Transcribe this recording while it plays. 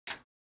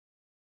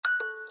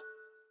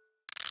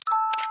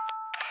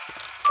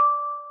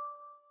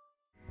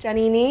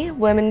Jeni Ni,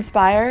 Women's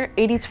Buyer,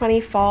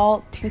 80/20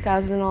 Fall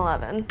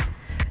 2011.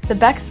 The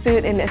Beck's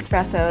boot in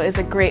Espresso is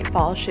a great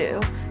fall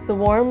shoe. The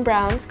warm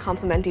browns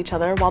complement each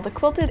other, while the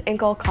quilted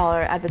ankle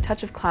collar adds a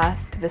touch of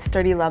class to the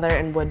sturdy leather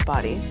and wood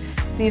body.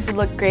 These would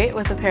look great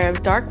with a pair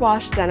of dark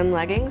wash denim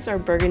leggings or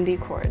burgundy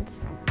cords.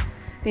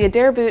 The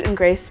Adair boot in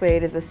gray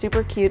suede is a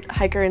super cute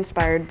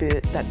hiker-inspired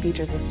boot that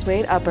features a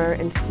suede upper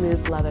and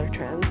smooth leather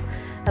trim.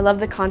 I love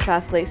the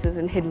contrast laces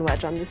and hidden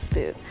wedge on this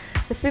boot.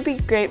 This would be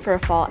great for a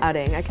fall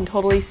outing. I can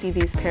totally see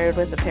these paired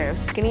with a pair of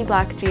skinny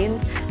black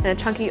jeans and a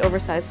chunky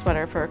oversized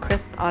sweater for a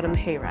crisp autumn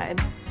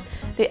hayride.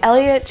 The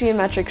Elliott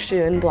geometric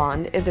shoe in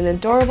blonde is an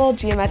adorable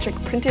geometric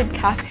printed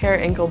calf hair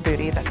ankle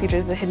bootie that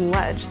features a hidden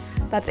wedge.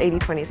 That's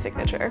 80/20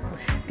 signature.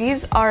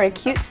 These are a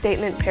cute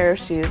statement pair of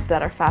shoes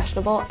that are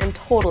fashionable and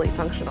totally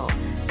functional,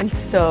 and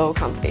so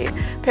comfy.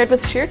 Paired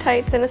with sheer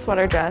tights and a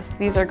sweater dress,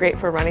 these are great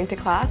for running to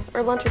class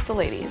or lunch with the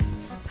ladies.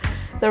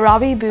 The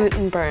Robbie boot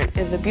in burnt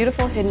is a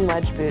beautiful hidden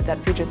wedge boot that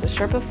features a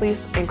Sherpa fleece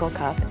ankle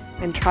cuff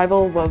and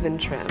tribal woven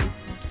trim.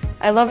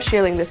 I love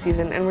shearling this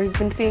season, and we've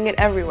been seeing it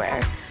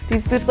everywhere.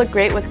 These boots look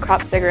great with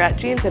cropped cigarette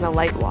jeans and a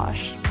light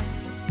wash.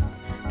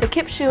 The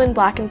Kip shoe in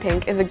black and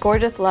pink is a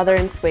gorgeous leather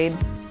and suede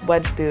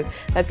wedge boot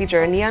that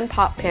feature a neon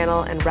pop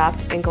panel and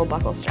wrapped ankle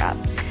buckle strap.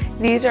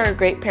 These are a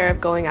great pair of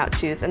going out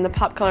shoes, and the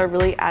pop color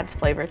really adds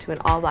flavor to an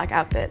all-black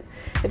outfit.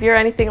 If you're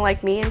anything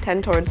like me and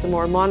tend towards the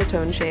more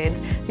monotone shades,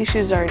 these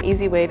shoes are an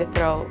easy way to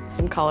throw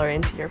some color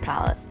into your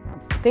palette.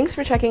 Thanks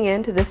for checking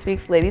in to this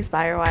week's Ladies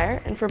Buyer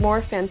Wire, and for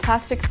more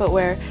fantastic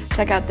footwear,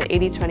 check out the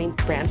 80/20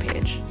 brand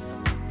page.